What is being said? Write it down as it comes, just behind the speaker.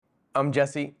I'm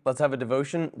Jesse. Let's have a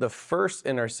devotion. The first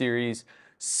in our series,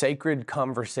 Sacred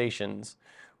Conversations.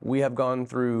 We have gone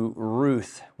through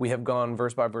Ruth. We have gone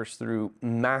verse by verse through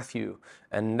Matthew.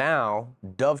 And now,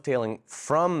 dovetailing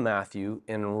from Matthew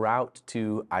en route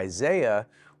to Isaiah,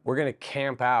 we're going to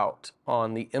camp out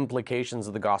on the implications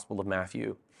of the Gospel of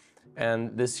Matthew.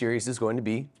 And this series is going to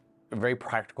be a very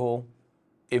practical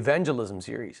evangelism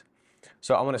series.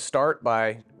 So I want to start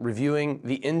by reviewing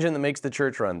the engine that makes the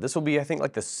church run. This will be, I think,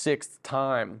 like the sixth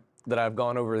time that I've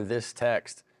gone over this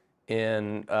text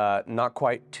in not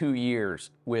quite 2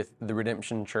 years with the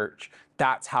Redemption Church.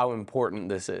 That's how important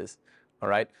this is, all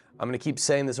right? I'm going to keep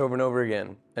saying this over and over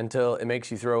again until it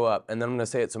makes you throw up, and then I'm going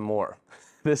to say it some more.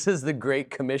 This is the Great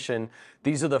Commission.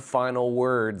 These are the final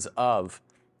words of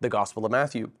the Gospel of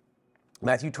Matthew.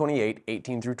 Matthew 28,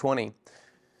 18 through 20.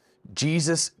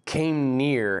 Jesus came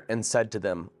near and said to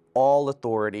them, "All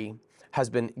authority has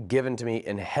been given to me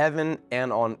in heaven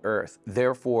and on earth.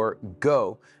 Therefore,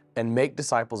 go and make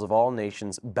disciples of all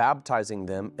nations, baptizing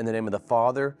them in the name of the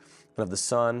Father and of the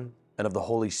Son and of the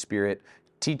Holy Spirit,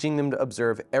 teaching them to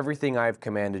observe everything I have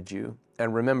commanded you.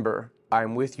 And remember, I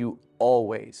am with you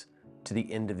always to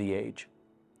the end of the age."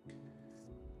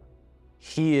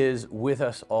 He is with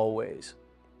us always.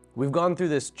 We've gone through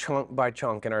this chunk by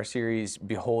chunk in our series,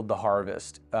 Behold the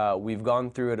Harvest. We've gone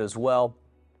through it as well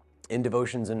in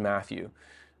devotions in Matthew.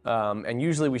 And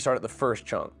usually we start at the first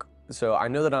chunk. So I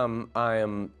know that I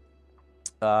am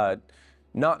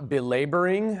not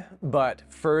belaboring, but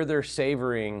further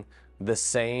savoring the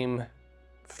same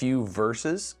few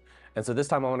verses. And so this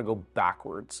time I want to go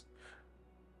backwards.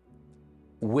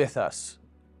 With us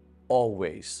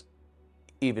always,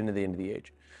 even to the end of the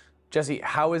age. Jesse,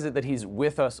 how is it that he's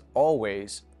with us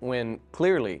always when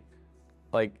clearly,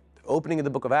 like opening of the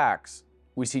book of Acts,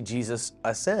 we see Jesus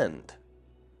ascend?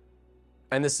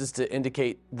 And this is to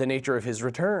indicate the nature of his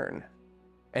return.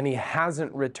 And he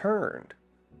hasn't returned.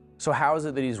 So how is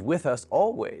it that he's with us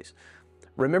always?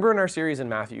 Remember in our series in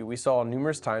Matthew, we saw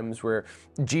numerous times where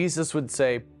Jesus would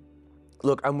say,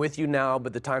 "Look, I'm with you now,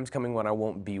 but the time's coming when I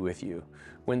won't be with you."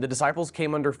 When the disciples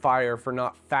came under fire for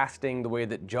not fasting the way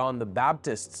that John the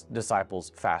Baptist's disciples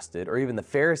fasted, or even the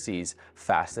Pharisees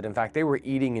fasted, in fact, they were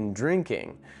eating and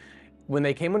drinking. When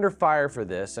they came under fire for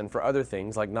this and for other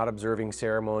things, like not observing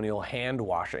ceremonial hand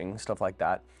washing, stuff like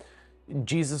that,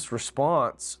 Jesus'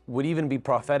 response would even be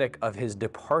prophetic of his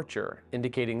departure,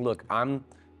 indicating, look, I'm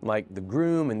like the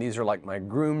groom and these are like my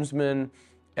groomsmen.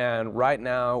 And right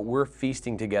now we're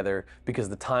feasting together because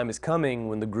the time is coming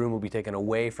when the groom will be taken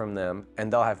away from them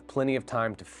and they'll have plenty of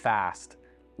time to fast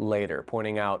later,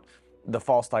 pointing out the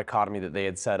false dichotomy that they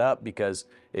had set up, because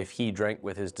if he drank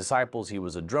with his disciples, he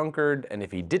was a drunkard. And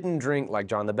if he didn't drink like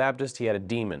John the Baptist, he had a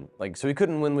demon. So he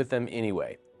couldn't win with them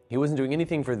anyway. He wasn't doing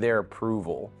anything for their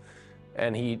approval.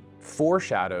 And he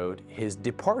foreshadowed his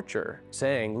departure,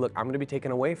 saying, look, I'm going to be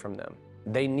taken away from them.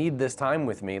 They need this time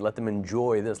with me. Let them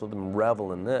enjoy this. Let them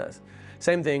revel in this.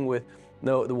 Same thing with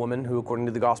the woman who, according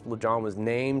to the Gospel of John, was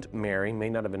named Mary, may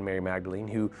not have been Mary Magdalene,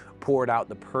 who poured out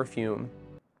the perfume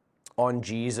on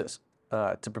Jesus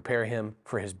to prepare him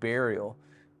for his burial,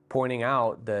 pointing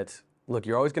out that, look,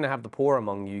 you're always going to have the poor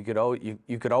among you.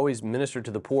 You could always minister to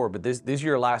the poor, but these are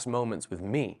your last moments with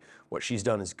me. What she's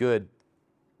done is good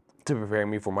to prepare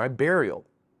me for my burial.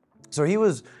 So he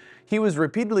was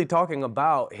repeatedly talking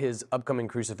about his upcoming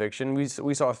crucifixion.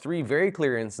 We saw three very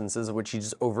clear instances of which he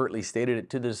just overtly stated it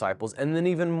to the disciples, and then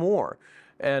even more.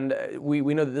 And we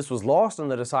know that this was lost on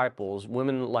the disciples.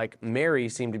 Women like Mary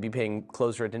seemed to be paying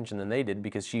closer attention than they did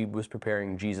because she was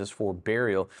preparing Jesus for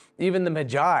burial. Even the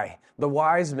Magi, the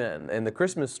wise men in the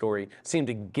Christmas story, seemed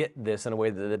to get this in a way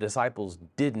that the disciples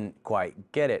didn't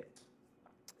quite get it.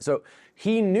 So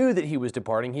he knew that he was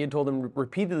departing. He had told them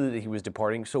repeatedly that he was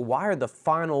departing. So why are the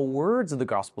final words of the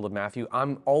Gospel of Matthew,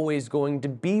 "I'm always going to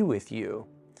be with you"?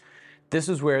 This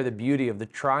is where the beauty of the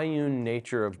triune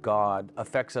nature of God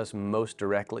affects us most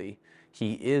directly.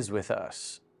 He is with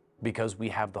us because we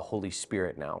have the Holy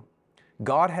Spirit now.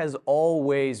 God has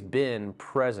always been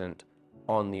present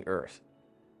on the earth.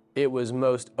 It was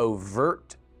most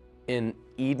overt in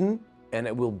Eden, and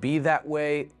it will be that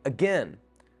way again.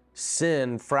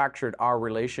 Sin fractured our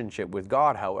relationship with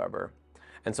God, however.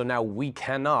 And so now we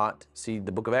cannot see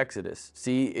the book of Exodus,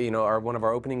 one of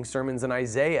our opening sermons in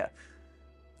Isaiah.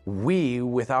 We,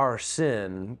 with our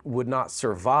sin, would not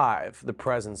survive the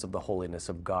presence of the holiness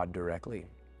of God directly.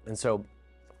 And so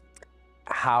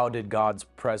how did God's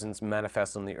presence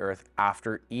manifest on the earth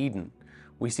after Eden?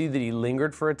 We see that he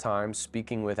lingered for a time,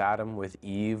 speaking with Adam, with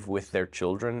Eve, with their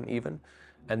children even.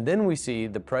 And then we see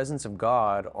the presence of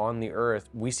God on the earth.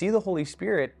 We see the Holy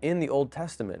Spirit in the Old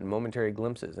Testament in momentary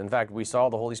glimpses. In fact, we saw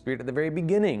the Holy Spirit at the very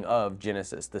beginning of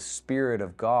Genesis. The Spirit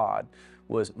of God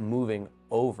was moving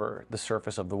over the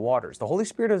surface of the waters. The Holy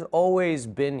Spirit has always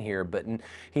been here, but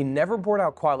he never poured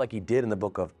out quite like he did in the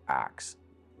book of Acts.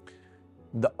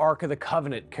 The Ark of the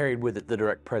Covenant carried with it the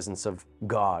direct presence of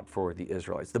God for the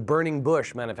Israelites. The burning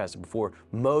bush manifested before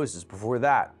Moses. Before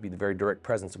that, be the very direct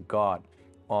presence of God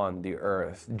on the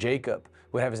earth. Jacob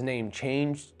would have his name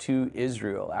changed to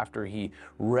Israel after he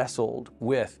wrestled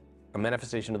with a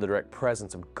manifestation of the direct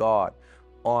presence of God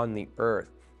on the earth.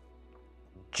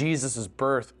 Jesus'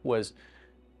 birth was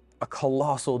a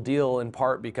colossal deal, in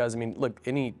part because, look,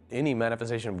 any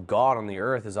manifestation of God on the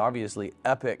earth is obviously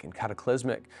epic and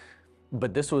cataclysmic.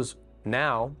 But this was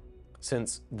now,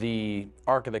 since the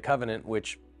Ark of the Covenant,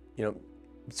 which,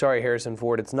 sorry, Harrison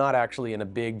Ford, it's not actually in a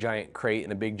big giant crate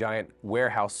in a big giant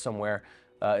warehouse somewhere.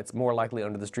 It's more likely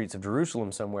under the streets of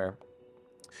Jerusalem somewhere.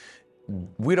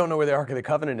 We don't know where the Ark of the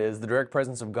Covenant is. The direct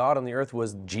presence of God on the earth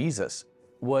was Jesus,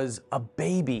 was a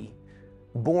baby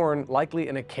born likely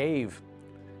in a cave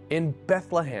in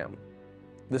Bethlehem,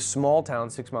 the small town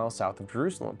 6 miles south of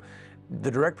Jerusalem. The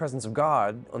direct presence of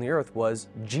God on the earth was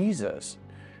Jesus.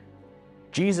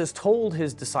 Jesus told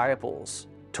his disciples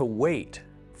to wait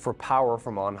for power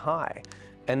from on high.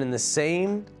 And in the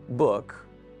same book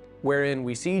wherein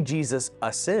we see Jesus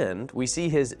ascend, we see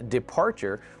his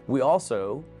departure, we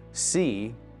also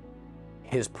see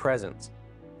his presence.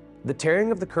 The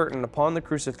tearing of the curtain upon the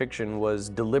crucifixion was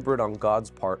deliberate on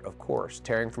God's part, of course.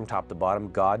 Tearing from top to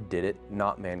bottom, God did it,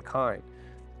 not mankind.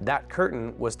 That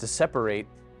curtain was to separate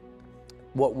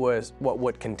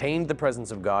what contained the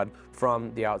presence of God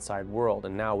from the outside world.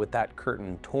 And now with that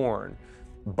curtain torn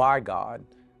by God,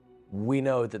 we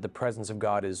know that the presence of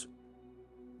God is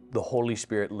the Holy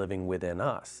Spirit living within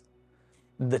us.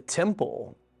 The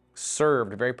temple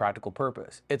served a very practical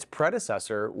purpose. Its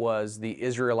predecessor was the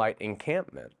Israelite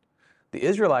encampment. The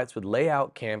Israelites would lay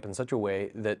out camp in such a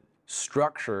way that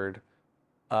structured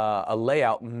a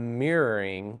layout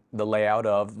mirroring the layout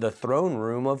of the throne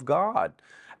room of God,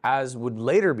 as would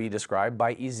later be described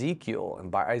by Ezekiel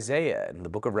and by Isaiah in the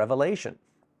book of Revelation.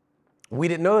 We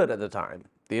didn't know that at the time.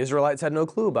 The Israelites had no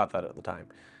clue about that at the time.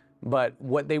 But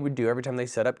what they would do every time they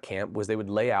set up camp was they would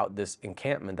lay out this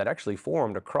encampment that actually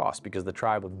formed across, because the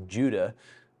tribe of Judah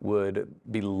would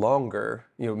be longer,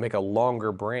 make a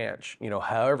longer branch.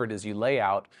 However it is you lay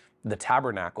out the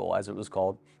tabernacle, as it was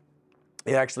called,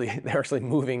 they're actually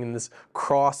moving in this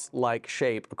cross-like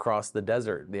shape across the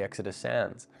desert, the Exodus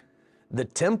sands. The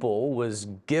temple was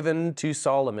given to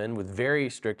Solomon with very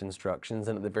strict instructions,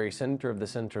 and at the very center of the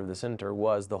center of the center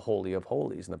was the Holy of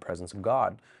Holies and the presence of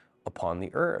God upon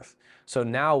the earth. So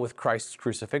now with Christ's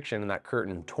crucifixion and that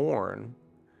curtain torn,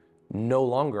 no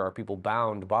longer are people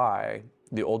bound by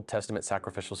the Old Testament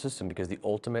sacrificial system, because the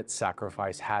ultimate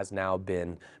sacrifice has now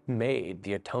been made,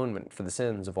 the atonement for the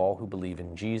sins of all who believe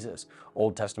in Jesus.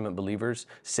 Old Testament believers,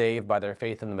 saved by their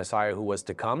faith in the Messiah who was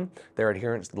to come, their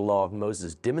adherence to the law of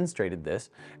Moses demonstrated this,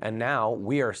 and now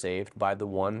we are saved by the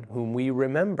one whom we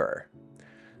remember.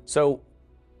 So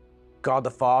God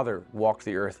the Father walked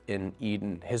the earth in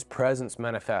Eden. His presence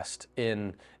manifest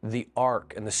in the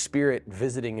ark, and the Spirit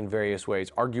visiting in various ways,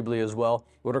 arguably as well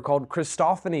what are called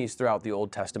Christophanies throughout the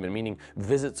Old Testament, meaning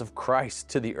visits of Christ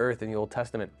to the earth in the Old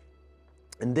Testament.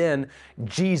 And then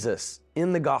Jesus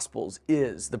in the Gospels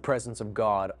is the presence of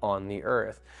God on the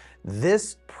earth.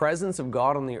 This presence of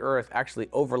God on the earth actually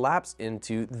overlaps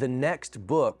into the next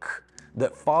book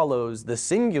that follows the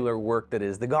singular work that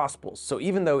is the Gospels. So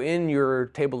even though in your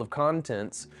table of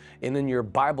contents and in your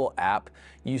Bible app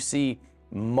you see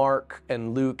Mark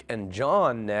and Luke and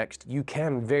John next, you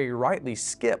can very rightly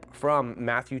skip from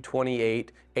Matthew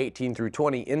 28, 18 through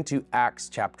 20 into Acts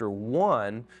chapter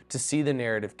 1 to see the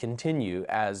narrative continue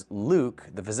as Luke,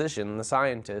 the physician, the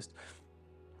scientist,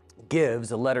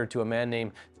 gives a letter to a man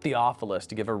named Theophilus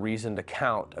to give a reasoned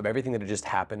account of everything that had just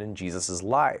happened in Jesus'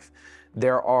 life.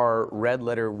 There are red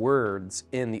letter words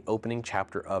in the opening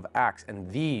chapter of Acts, and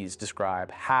these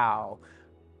describe how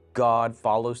God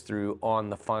follows through on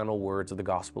the final words of the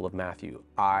Gospel of Matthew.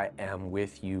 I am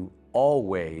with you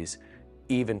always,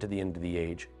 even to the end of the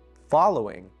age,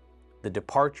 following the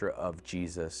departure of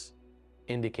Jesus,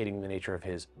 indicating the nature of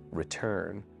his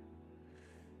return.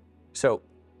 So,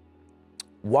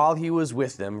 while he was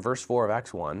with them, verse 4 of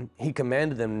Acts 1, he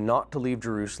commanded them not to leave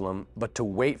Jerusalem, but to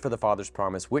wait for the Father's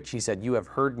promise, which he said, you have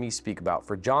heard me speak about.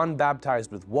 For John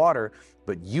baptized with water,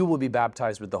 but you will be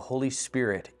baptized with the Holy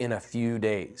Spirit in a few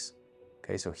days.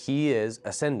 Okay, so he is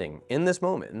ascending in this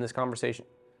moment, in this conversation.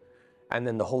 And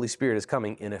then the Holy Spirit is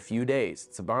coming in a few days.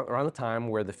 It's about around the time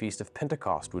where the Feast of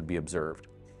Pentecost would be observed.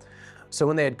 So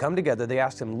when they had come together, they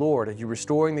asked him, Lord, are you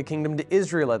restoring the kingdom to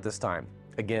Israel at this time?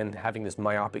 Again, having this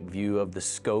myopic view of the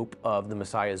scope of the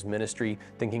Messiah's ministry,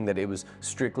 thinking that it was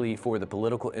strictly for the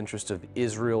political interest of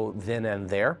Israel then and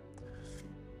there.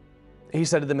 He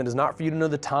said to them, it is not for you to know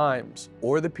the times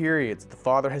or the periods the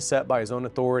Father has set by his own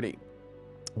authority,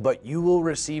 but you will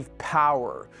receive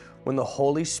power when the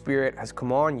Holy Spirit has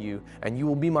come on you, and you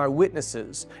will be my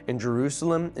witnesses in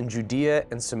Jerusalem, in Judea,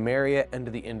 and Samaria, and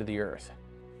to the end of the earth.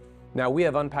 Now, we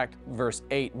have unpacked verse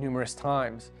 8 numerous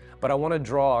times, but I want to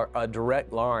draw a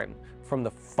direct line from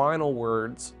the final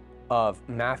words of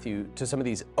Matthew to some of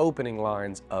these opening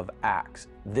lines of Acts.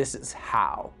 This is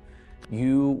how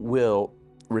you will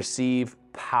receive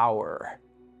power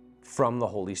from the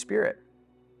Holy Spirit.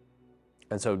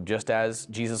 And so just as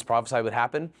Jesus prophesied would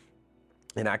happen,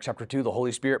 in Acts chapter 2, the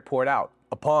Holy Spirit poured out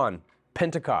upon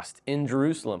Pentecost in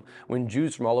Jerusalem when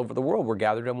Jews from all over the world were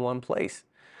gathered in one place.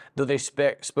 Though they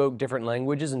spoke different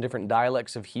languages and different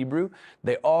dialects of Hebrew,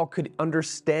 they all could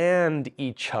understand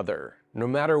each other, no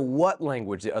matter what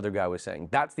language the other guy was saying.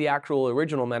 That's the actual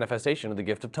original manifestation of the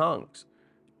gift of tongues,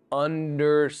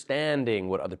 understanding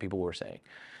what other people were saying.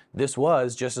 This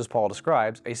was, just as Paul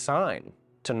describes, a sign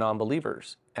to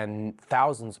non-believers, and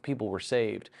thousands of people were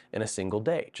saved in a single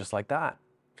day, just like that.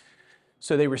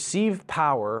 So they received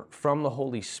power from the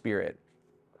Holy Spirit.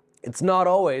 It's not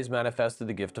always manifested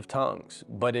the gift of tongues,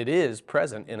 but it is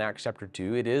present in Acts chapter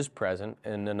 2. It is present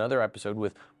in another episode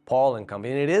with Paul and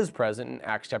company, and it is present in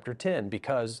Acts chapter 10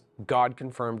 because God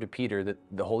confirmed to Peter that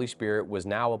the Holy Spirit was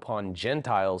now upon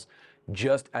Gentiles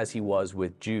just as he was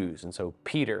with Jews. And so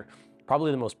Peter,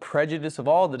 probably the most prejudiced of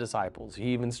all the disciples,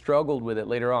 he even struggled with it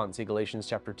later on, see Galatians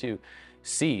chapter 2,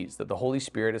 sees that the Holy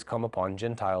Spirit has come upon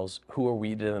Gentiles. Who are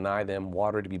we to deny them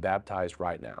water to be baptized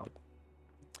right now?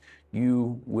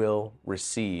 You will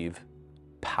receive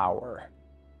power.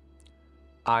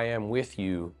 I am with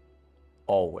you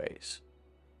always.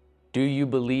 Do you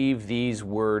believe these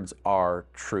words are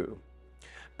true?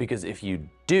 Because if you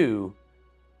do,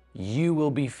 you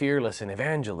will be fearless in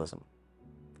evangelism.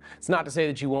 It's not to say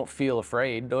that you won't feel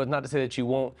afraid, though. It's not to say that you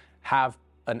won't have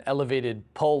an elevated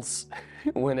pulse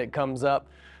when it comes up,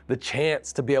 the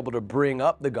chance to be able to bring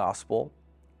up the gospel.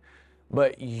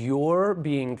 But your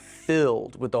being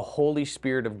filled with the Holy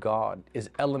Spirit of God is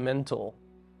elemental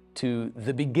to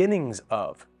the beginnings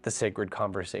of the sacred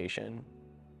conversation.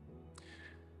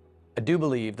 I do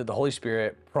believe that the Holy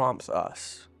Spirit prompts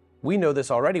us. We know this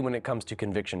already when it comes to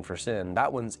conviction for sin.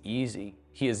 That one's easy.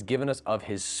 He has given us of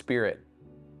his Spirit.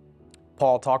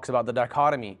 Paul talks about the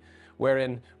dichotomy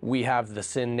wherein we have the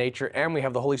sin nature and we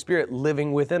have the Holy Spirit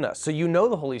living within us. So you know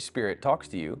the Holy Spirit talks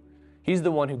to you. He's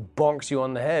the one who bonks you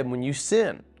on the head when you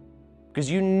sin, because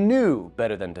you knew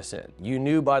better than to sin. You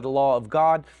knew by the law of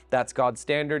God, that's God's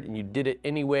standard, and you did it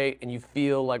anyway, and you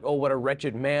feel like, oh, what a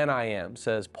wretched man I am,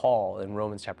 says Paul in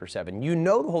Romans chapter 7. You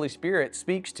know the Holy Spirit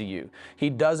speaks to you. He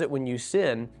does it when you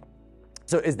sin.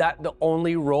 So is that the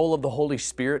only role of the Holy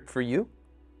Spirit for you?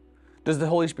 Does the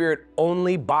Holy Spirit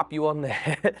only bop you on the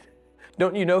head?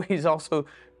 Don't you know he's also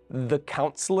the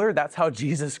counselor? That's how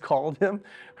Jesus called him,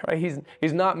 right?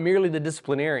 He's not merely the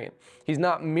disciplinarian. He's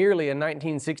not merely a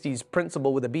 1960s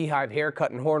principal with a beehive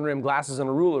haircut and horn-rimmed glasses and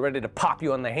a ruler ready to pop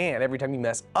you on the hand every time you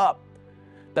mess up.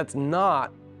 That's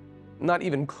not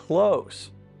even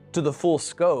close to the full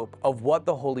scope of what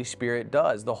the Holy Spirit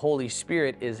does. The Holy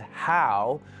Spirit is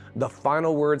how the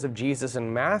final words of Jesus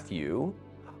in Matthew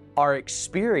are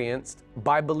experienced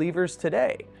by believers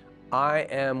today. I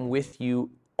am with you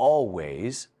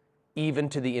always, even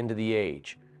to the end of the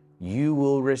age. You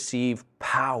will receive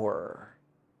power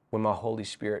when my Holy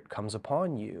Spirit comes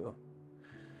upon you.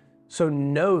 So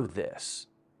know this.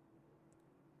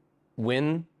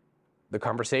 When the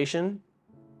conversation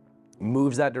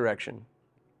moves that direction,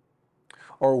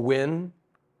 or when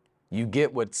you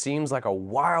get what seems like a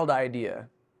wild idea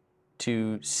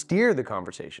to steer the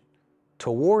conversation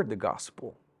toward the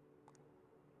gospel,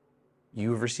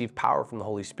 you've received power from the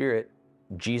Holy Spirit.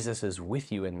 Jesus is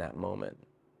with you in that moment.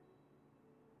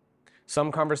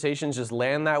 Some conversations just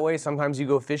land that way. Sometimes you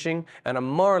go fishing and a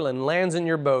marlin lands in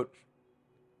your boat.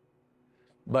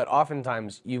 But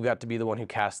oftentimes you've got to be the one who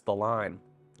casts the line.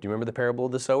 Do you remember the parable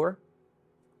of the sower?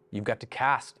 You've got to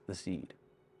cast the seed.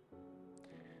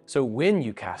 So when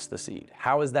you cast the seed,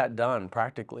 how is that done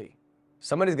practically?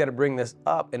 Somebody's got to bring this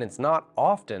up, and it's not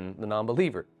often the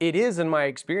non-believer. It is in my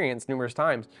experience numerous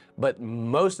times, but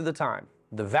most of the time,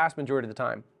 the vast majority of the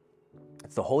time,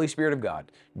 it's the Holy Spirit of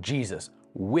God, Jesus,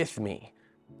 with me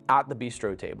at the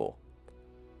bistro table,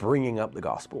 bringing up the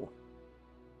gospel.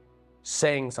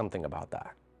 saying something about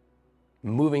that,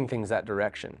 moving things that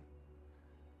direction.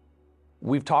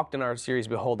 We've talked in our series,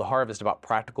 Behold the Harvest, about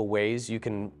practical ways you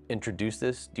can introduce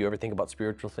this. Do you ever think about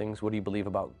spiritual things? What do you believe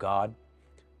about God?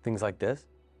 Things like this.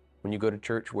 When you go to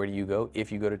church, where do you go?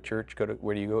 If you go to church,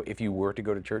 where do you go? If you were to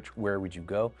go to church, where would you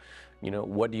go?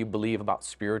 What do you believe about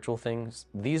spiritual things?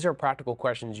 These are practical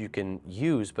questions you can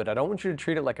use, but I don't want you to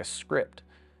treat it like a script.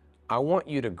 I want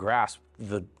you to grasp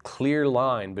the clear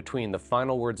line between the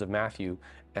final words of Matthew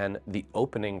and the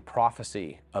opening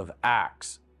prophecy of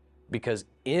Acts. Because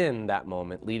in that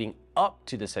moment, leading up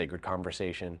to the sacred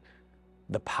conversation,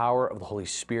 the power of the Holy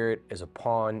Spirit is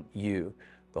upon you.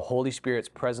 The Holy Spirit's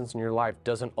presence in your life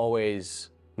doesn't always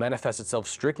manifest itself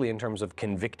strictly in terms of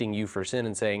convicting you for sin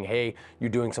and saying, hey, you're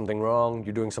doing something wrong,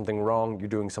 you're doing something wrong, you're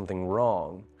doing something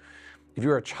wrong. If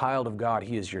you're a child of God,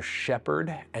 He is your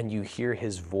shepherd, and you hear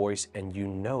His voice and you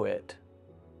know it.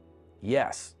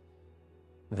 Yes,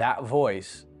 that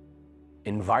voice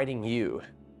inviting you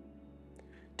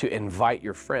to invite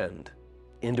your friend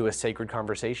into a sacred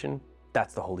conversation,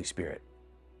 that's the Holy Spirit.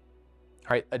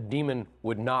 All right, a demon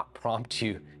would not prompt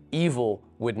you. Evil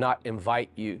would not invite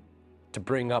you to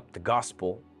bring up the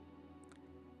gospel.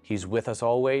 He's with us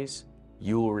always.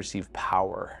 You will receive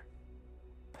power.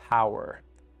 Power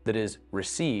that is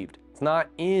received. It's not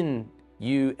in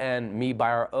you and me by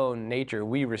our own nature.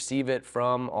 We receive it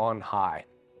from on high.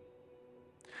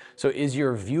 So is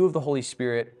your view of the Holy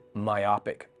Spirit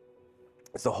myopic?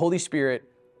 Is the Holy Spirit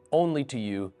only to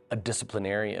you a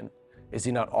disciplinarian? Is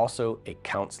He not also a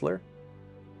counselor?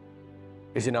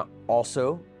 Is He not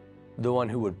also the one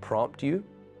who would prompt you?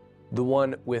 The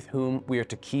one with whom we are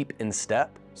to keep in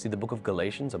step? See the book of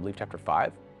Galatians, I believe chapter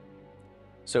 5.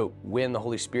 So when the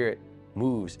Holy Spirit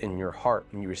moves in your heart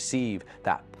and you receive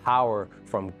that power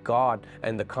from God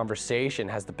and the conversation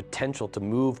has the potential to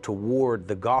move toward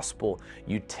the gospel,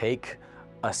 you take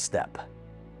a step.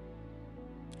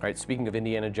 All right, speaking of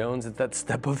Indiana Jones, it's that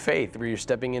step of faith where you're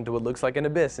stepping into what looks like an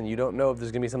abyss and you don't know if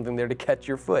there's gonna be something there to catch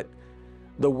your foot.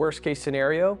 The worst case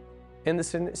scenario in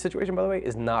this situation, by the way,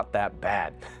 is not that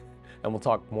bad. And we'll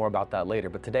talk more about that later.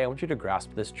 But today I want you to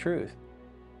grasp this truth.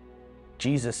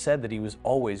 Jesus said that He was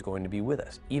always going to be with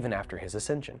us, even after His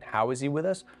ascension. How is He with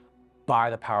us?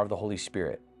 By the power of the Holy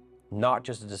Spirit. Not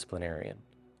just a disciplinarian,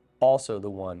 also the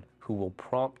one who will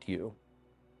prompt you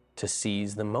to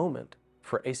seize the moment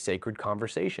for a sacred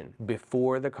conversation.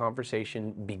 Before the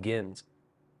conversation begins,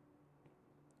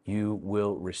 you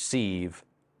will receive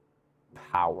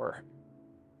power.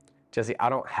 Jesse, I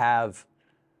don't have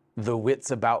the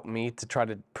wits about me to try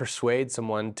to persuade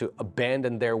someone to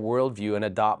abandon their worldview and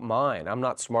adopt mine. I'm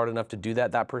not smart enough to do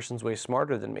that. That person's way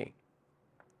smarter than me.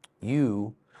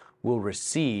 You will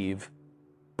receive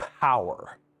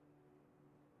power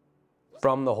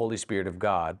from the Holy Spirit of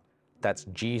God. That's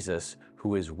Jesus,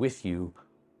 who is with you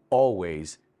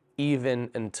always, even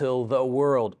until the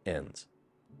world ends.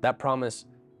 That promise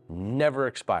never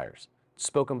expires. It's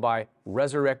spoken by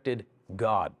resurrected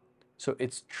God. So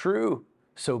it's true.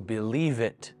 So believe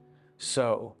it.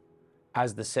 So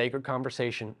as the sacred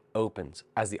conversation opens,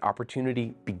 as the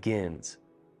opportunity begins,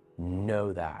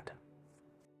 know that.